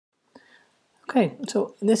Okay,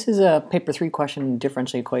 so this is a paper 3 question,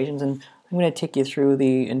 differential equations, and I'm going to take you through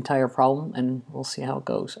the entire problem and we'll see how it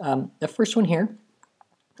goes. The first one here,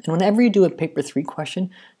 and whenever you do a paper 3 question,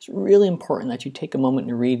 it's really important that you take a moment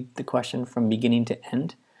and read the question from beginning to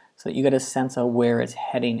end so that you get a sense of where it's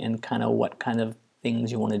heading and kind of what kind of things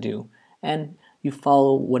you want to do. And you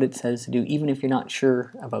follow what it says to do, even if you're not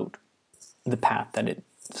sure about the path that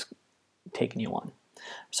it's taking you on.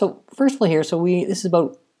 So first of all here, this is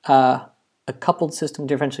about a coupled system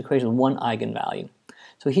differential equation with one eigenvalue.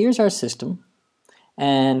 So here's our system,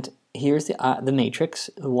 and here's the matrix,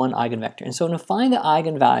 one eigenvector. And so to find the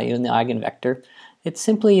eigenvalue and the eigenvector, it's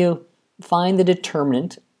simply you find the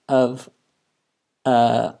determinant of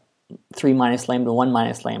 3 minus lambda, 1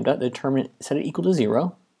 minus lambda, the determinant, set it equal to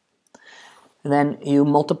 0. And then you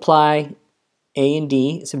multiply a and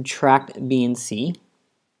d, subtract b and c,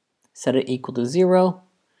 set it equal to 0,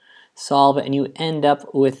 solve it, and you end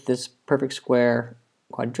up with this perfect square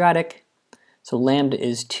quadratic. So lambda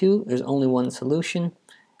is 2, there's only one solution,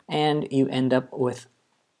 and you end up with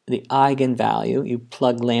the eigenvalue. You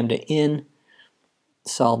plug lambda in,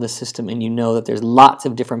 solve the system, and you know that there's lots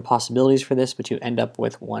of different possibilities for this, but you end up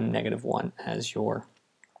with 1, -1 as your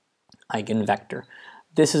eigenvector.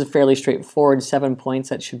 This is fairly straightforward, 7 points.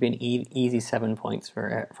 That should be an easy 7 points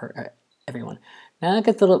for everyone. Now it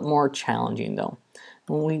gets a little more challenging though.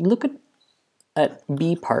 When we look at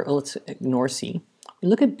B part, let's ignore C. We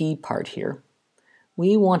look at B part here.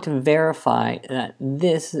 We want to verify that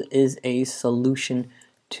this is a solution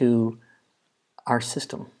to our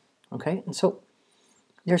system. Okay, and so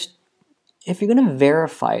if you're going to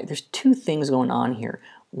verify it, there's two things going on here.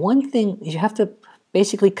 One thing is you have to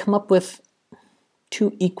basically come up with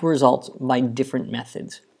two equal results by different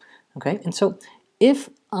methods. Okay, and so if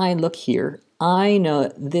I look here, I know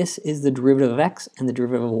that this is the derivative of x and the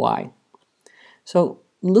derivative of y. So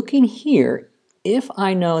looking here, if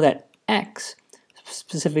I know that x,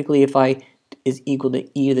 specifically if I is equal to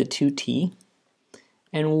e to the 2t,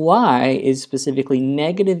 and y is specifically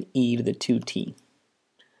negative e to the 2t.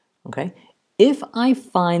 Okay, if I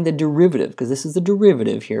find the derivative, because this is the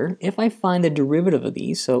derivative here, if I find the derivative of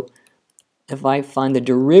these, so if I find the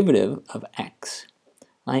derivative of x,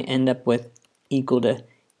 I end up with equal to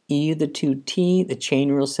e to the 2t. The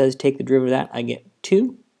chain rule says take the derivative of that, I get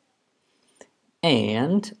 2.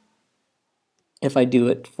 And if I do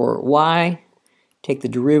it for y, take the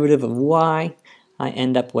derivative of y, I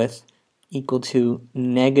end up with equal to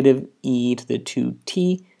negative e to the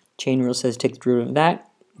 2t. Chain rule says take the derivative of that,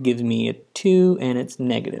 gives me a 2, and it's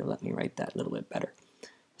negative. Let me write that a little bit better.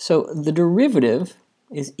 So the derivative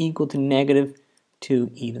is equal to negative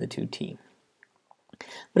 2e to the 2t.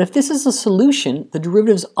 But if this is a solution, the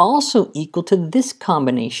derivative is also equal to this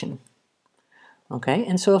combination. Okay,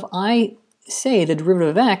 and so if I say the derivative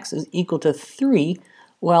of x is equal to 3,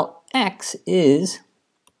 well, x is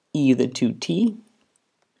e to the 2t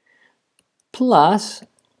plus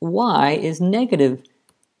y is negative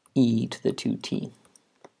e to the 2t,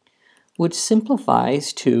 which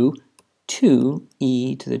simplifies to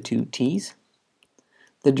 2e to the 2t's.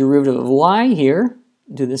 The derivative of y here,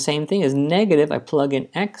 do the same thing as negative. I plug in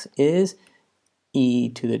x is e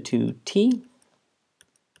to the 2t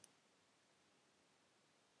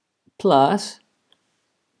plus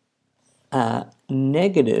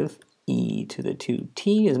negative e to the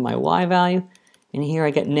 2t is my y value, and here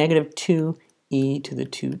I get negative 2e to the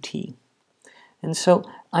 2t. And so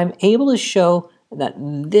I'm able to show that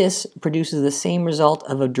this produces the same result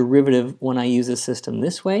of a derivative when I use a system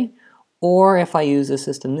this way, or if I use a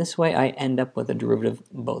system this way, I end up with a derivative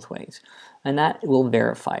both ways. And that will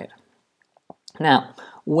verify it. Now,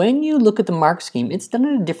 when you look at the mark scheme, it's done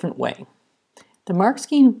in a different way. The mark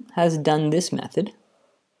scheme has done this method,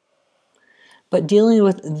 but dealing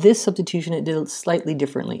with this substitution, it did it slightly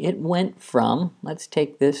differently. It went from, let's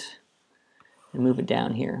take this and move it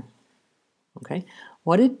down here. Okay,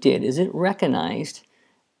 what it did is it recognized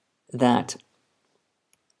that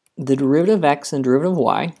the derivative of x and derivative of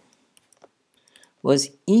y was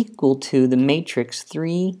equal to the matrix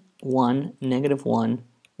 3, 1, -1,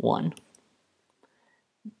 1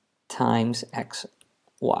 times x,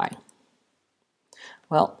 y.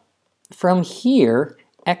 Well, from here,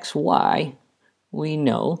 x, y, we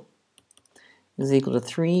know is equal to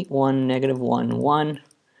 3, 1, -1, 1.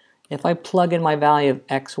 If I plug in my value of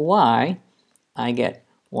x, y, I get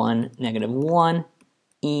 1, -1,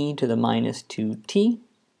 e to the minus 2t.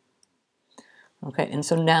 Okay, and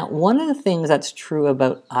so now one of the things that's true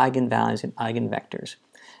about eigenvalues and eigenvectors,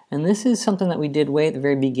 and this is something that we did way at the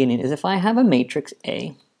very beginning, is if I have a matrix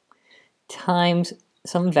A times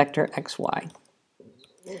some vector xy,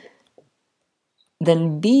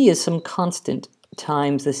 then B is some constant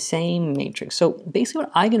times the same matrix. So basically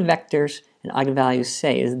what eigenvectors and eigenvalues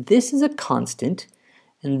say is this is a constant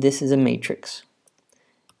and this is a matrix.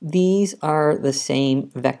 These are the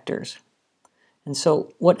same vectors. And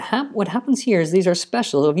so what happens here is these are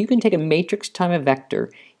special. If you can take a matrix times a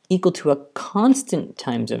vector equal to a constant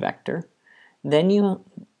times a vector, then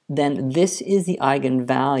this is the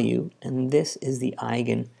eigenvalue and this is the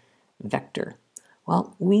eigenvector.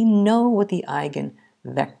 Well, we know what the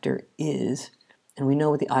eigenvector is and we know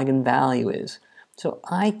what the eigenvalue is. So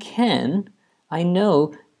I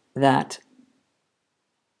know that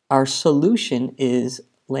our solution is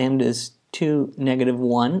lambda is 2,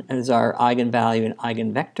 -1 as our eigenvalue and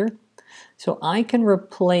eigenvector. So I can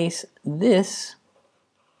replace this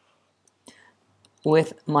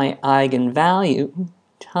with my eigenvalue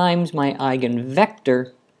times my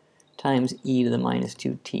eigenvector times e to the minus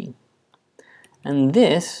 2t. And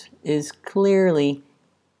this is clearly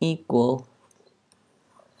equal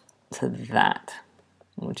to that,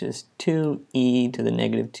 which is 2e to the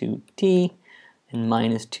negative 2t, and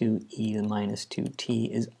minus 2e to the minus 2t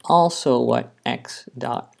is also what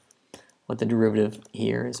what the derivative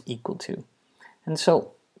here is equal to. And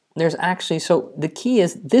so there's actually, so the key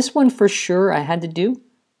is this one for sure I had to do,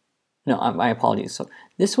 no, my apologies. So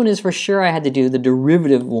this one is for sure I had to do the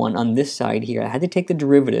derivative one on this side here. I had to take the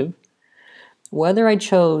derivative. Whether I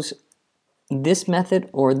chose this method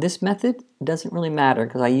or this method doesn't really matter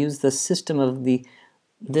because I used the system of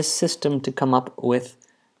this system to come up with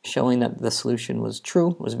showing that the solution was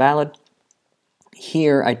true, was valid.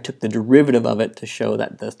 Here I took the derivative of it to show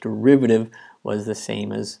that the derivative was the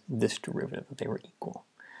same as this derivative, that they were equal.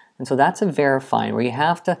 And so that's a verifying where you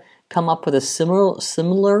have to come up with a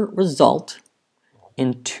similar result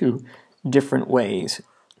in two different ways.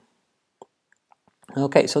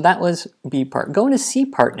 Okay, so that was B part. Going to C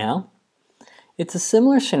part now. It's a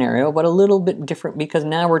similar scenario, but a little bit different because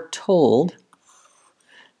now we're told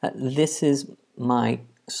that this is my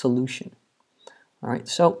solution. All right,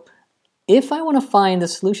 so if I want to find the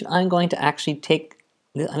solution, I'm going to actually take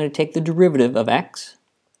the derivative of x.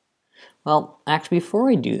 Well, actually, before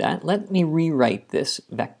I do that, let me rewrite this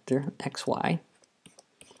vector xy.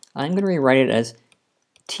 I'm going to rewrite it as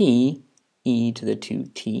t e to the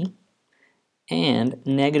 2t and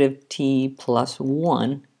negative t plus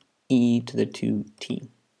 1 e to the 2t.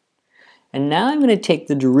 And now I'm going to take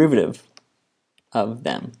the derivative of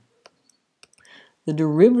them. The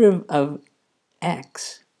derivative of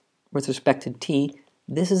x with respect to t,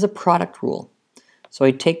 this is a product rule. So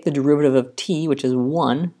I take the derivative of t, which is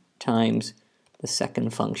 1 times the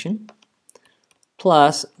second function,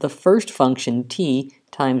 plus the first function t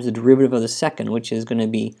times the derivative of the second, which is going to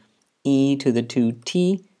be e to the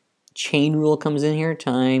 2t, chain rule comes in here,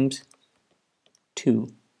 times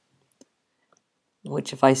 2.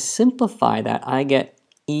 Which if I simplify that, I get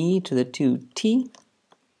e to the 2t,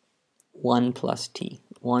 1 plus t,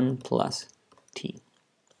 1 plus t.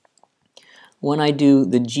 When I do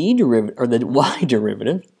the g derivative, or the y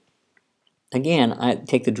derivative, again, I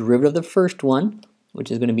take the derivative of the first one,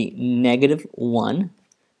 which is going to be negative 1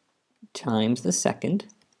 times the second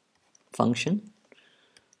function,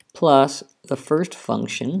 plus the first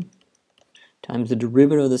function times the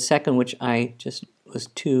derivative of the second, which I just was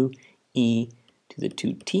 2e to the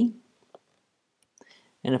 2t.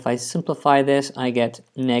 And if I simplify this, I get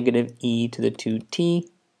negative e to the 2t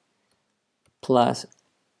plus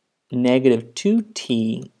negative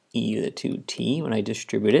 2t e to the 2t when I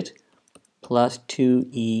distribute it, plus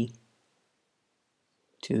 2e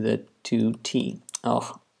to the 2t.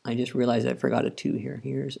 Oh, I just realized I forgot a 2 here.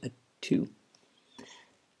 Here's a 2.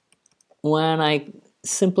 When I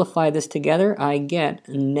simplify this together, I get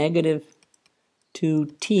negative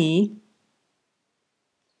 2t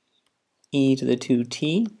e to the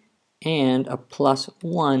 2t and a plus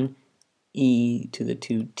 1 e to the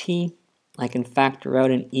 2t. I can factor out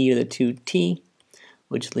an e to the 2t,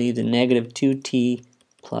 which leaves a negative 2t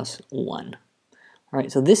plus 1. All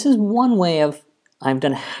right, so this is one way of, I've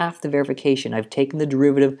done half the verification. I've taken the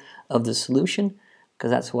derivative of the solution because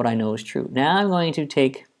that's what I know is true. Now I'm going to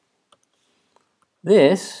take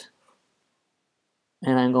this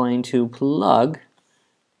and I'm going to plug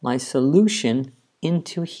my solution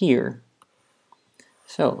into here.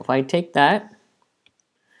 So if I take that,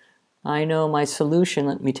 I know my solution.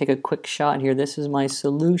 Let me take a quick shot here. This is my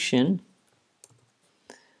solution.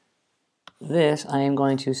 This, I am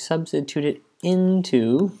going to substitute it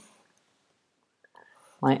into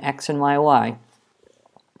my x and my y.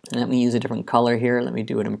 Let me use a different color here. Let me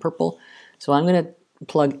do it in purple. So I'm going to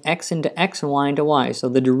plug x into x and y into y. So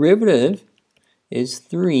the derivative is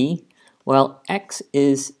 3. Well, x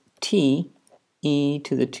is t, e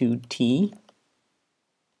to the 2t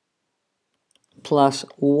plus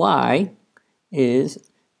y is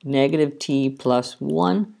negative t plus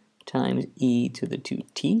 1 times e to the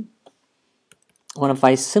 2t. Well, if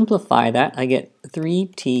I simplify that, I get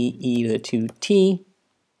 3t e to the 2t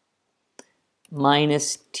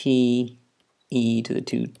minus t e to the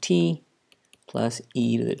 2t plus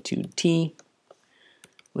e to the 2t,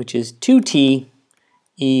 which is 2t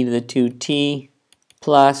e to the 2t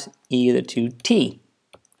plus e to the 2t.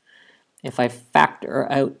 If I factor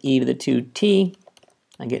out e to the 2t,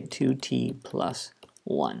 I get 2t plus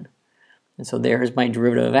 1. And so there's my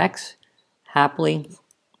derivative of x. Happily,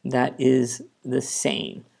 that is the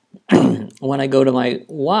same. When I go to my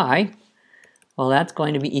y, well, that's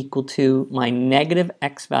going to be equal to my negative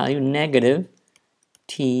x value, negative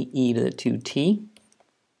t e to the 2t,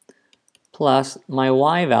 plus my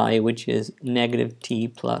y value, which is negative t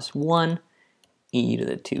plus 1 e to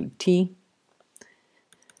the 2t.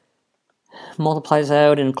 Multiply this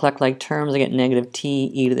out in collect-like terms, I get negative t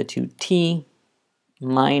e to the 2t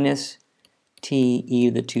minus t e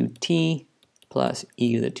to the 2t plus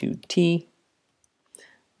e to the 2t,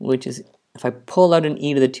 which is, if I pull out an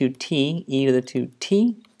e to the 2t, e to the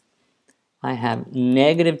 2t, I have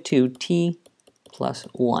negative 2t plus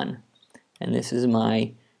 1. And this is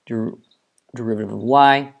my derivative of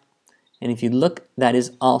y. And if you look, that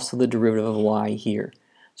is also the derivative of y here.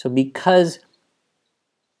 So because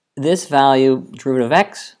this value, derivative of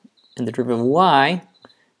x, and the derivative of y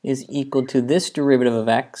is equal to this derivative of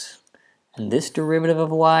x and this derivative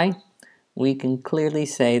of y, we can clearly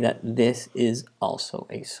say that this is also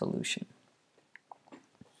a solution.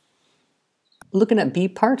 Looking at B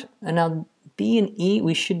part, and now B and E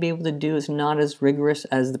we should be able to do is not as rigorous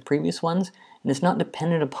as the previous ones, and it's not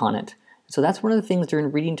dependent upon it. So that's one of the things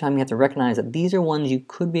during reading time you have to recognize, that these are ones you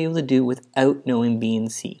could be able to do without knowing B and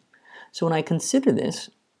C. So when I consider this,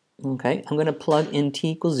 okay, I'm going to plug in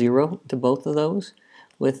t equals 0 to both of those,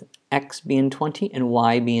 with x being 20 and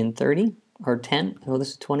y being 30, or 10. Oh,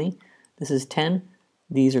 this is 20, this is 10.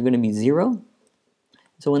 These are going to be 0.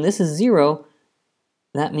 So when this is 0,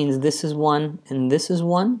 that means this is 1 and this is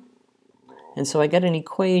 1. And so I get an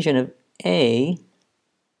equation of a,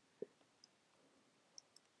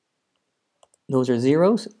 those are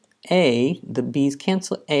zeros, a, the b's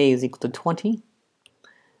cancel, a is equal to 20.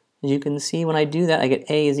 As you can see, when I do that, I get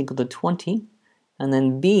a is equal to 20, and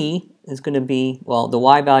then b is going to be, well, the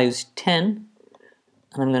y value is 10,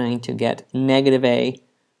 and I'm going to get negative a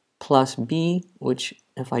plus b, which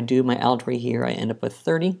if I do my algebra here, I end up with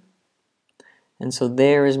 30. And so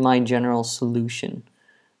there is my general solution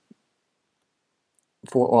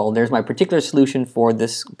for, well, there's my particular solution for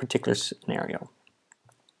this particular scenario.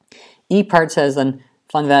 E part says then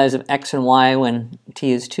find the values of x and y when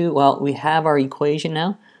t is 2. Well, we have our equation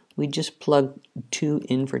now. We just plug 2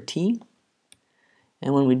 in for t.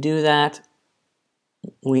 And when we do that,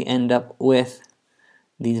 we end up with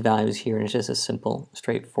these values here, and it's just a simple,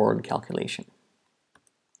 straightforward calculation.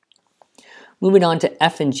 Moving on to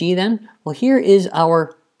f and g then. Well, here is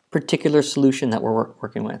our particular solution that we're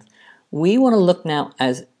working with. We want to look now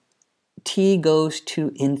as t goes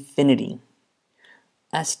to infinity.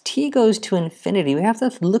 As t goes to infinity, we have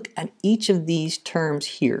to look at each of these terms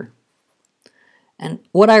here. And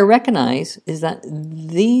what I recognize is that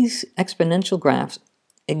these exponential graphs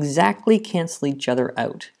exactly cancel each other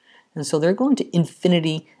out. And so they're going to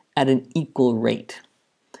infinity at an equal rate.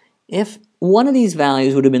 If one of these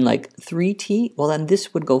values would have been like 3t, well then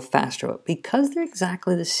this would go faster. But because they're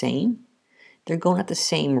exactly the same, they're going at the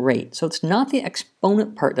same rate. So it's not the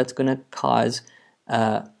exponent part that's going to cause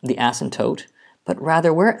the asymptote, but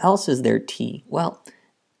rather where else is there t? Well,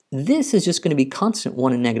 this is just going to be constant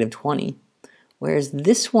 1 and negative 20. Whereas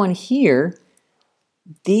this one here,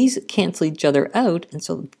 these cancel each other out, and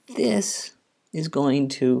so this is going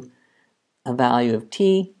to a value of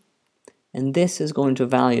t, and this is going to a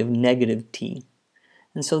value of negative t.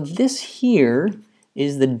 And so this here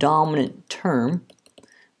is the dominant term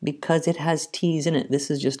because it has t's in it. This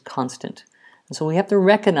is just constant. And so we have to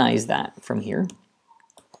recognize that from here.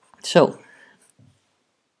 So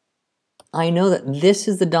I know that this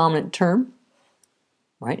is the dominant term,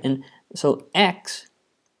 right? And so x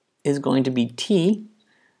is going to be t,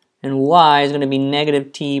 and y is going to be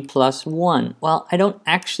negative t plus 1. Well, I don't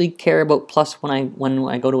actually care about plus when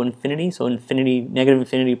I go to infinity, so infinity, negative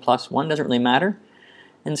infinity plus 1 doesn't really matter.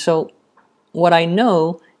 And so what I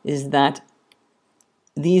know is that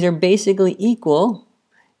these are basically equal.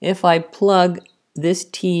 If I plug this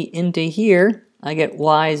t into here, I get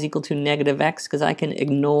y is equal to negative x because I can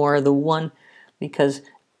ignore the 1 because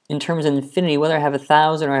in terms of infinity, whether I have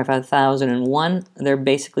 1,000 or I have 1,001, they're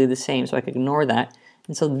basically the same, so I can ignore that.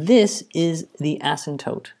 And so this is the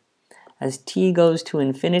asymptote. As t goes to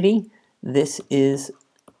infinity, this is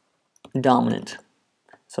dominant.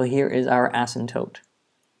 So here is our asymptote,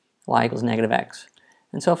 y equals negative x.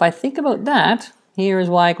 And so if I think about that, here is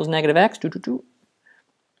y equals negative x.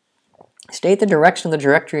 State the direction of the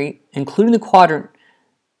trajectory, including the quadrant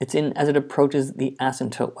it's in as it approaches the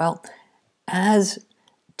asymptote. Well, as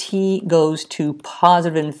t goes to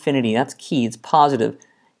positive infinity, that's key, it's positive,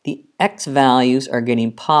 the x values are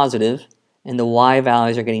getting positive and the y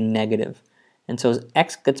values are getting negative. And so as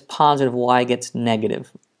x gets positive, y gets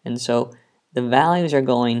negative. And so the values are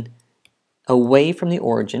going away from the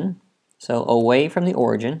origin. So away from the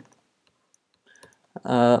origin,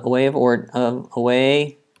 away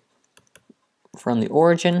from the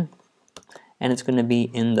origin, and it's going to be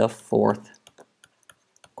in the fourth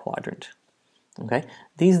quadrant. Okay,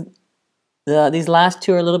 these last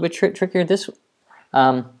two are a little bit trickier.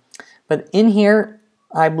 But in here,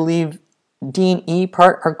 I believe D and E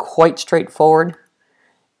part are quite straightforward.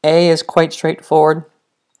 A is quite straightforward.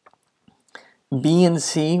 B and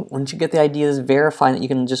C, once you get the ideas, verifying that you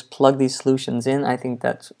can just plug these solutions in, I think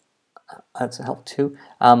that's a help too.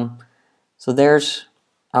 So there's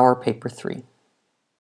our paper 3.